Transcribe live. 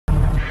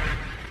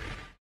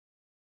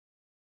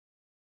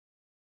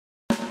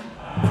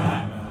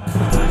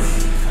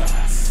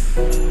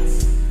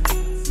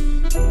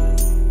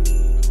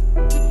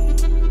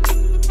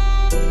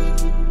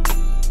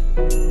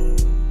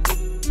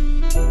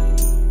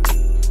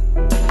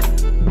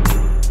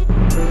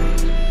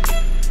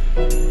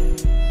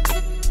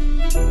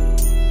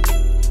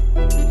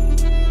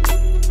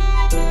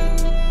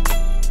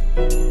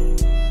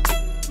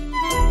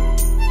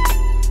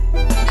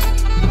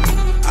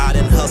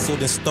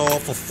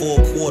starved for 4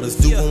 quarters.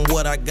 Doing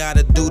what I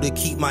gotta do to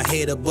keep my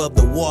head above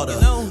the water.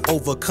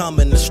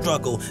 Overcoming the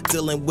struggle,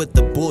 dealing with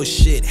the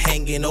bullshit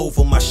hanging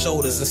over my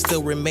shoulders, and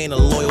still remain a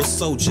loyal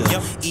soldier.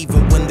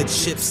 Even when the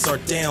chips are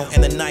down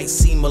and the nights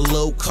seem a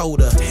little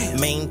colder.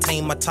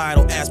 Maintain my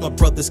title as my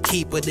brother's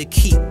keeper, to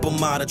keep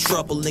them out of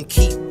trouble and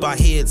keep our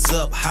heads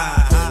up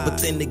high. But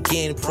then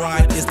again,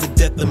 pride is the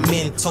death of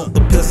men. Tote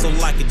the pistol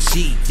like a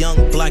G,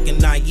 young, black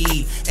and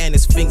naive, and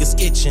his fingers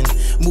itching,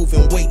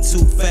 moving way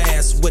too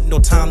fast with no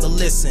time to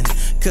listen.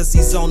 Cause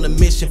he's on a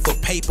mission for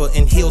paper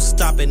and he'll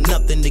stop at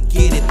nothing to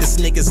get it. This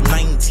nigga's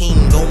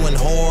 19, going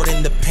hard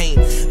in the paint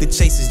to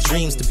chase his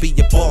dreams, to be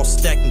a boss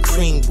stacking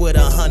cream with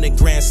 100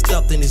 grand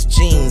stuffed in his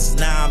jeans.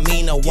 Now I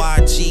mean a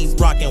YG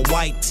rocking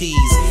white tees,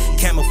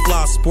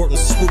 camouflage sporting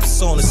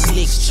swoops on a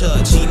sneak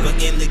chud. Deeper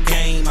in the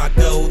game I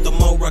go, the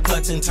more I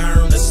cut and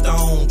turn to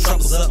stone.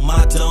 Troubles up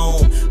my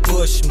dome,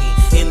 push me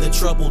in the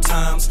troubled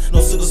times.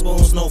 No silver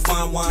spoons, no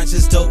fine wines,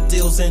 just dope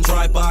deals and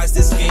drive-bys.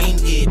 This game,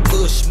 it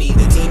pushed me.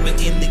 The deeper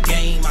in the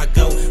game I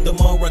go, the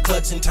more I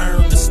clutch and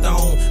turn to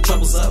stone.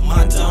 Troubles up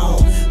my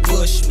dome,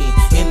 push me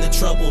in the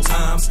troubled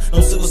times.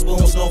 No silver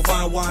spoons, no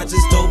fine wines,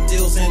 just dope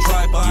deals and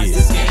drive-bys.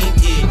 This game,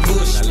 it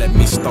pushed me. Now let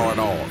me start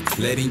off,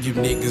 letting you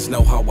niggas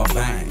know how I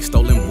bang.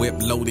 Stolen whip,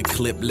 loaded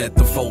clip, let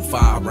the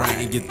 4-5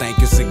 ring. You think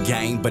it's a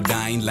game, but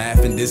I ain't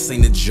laughing. This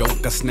ain't a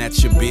joke. I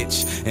snatch your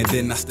bitch and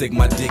then I stick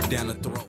my dick down the throat.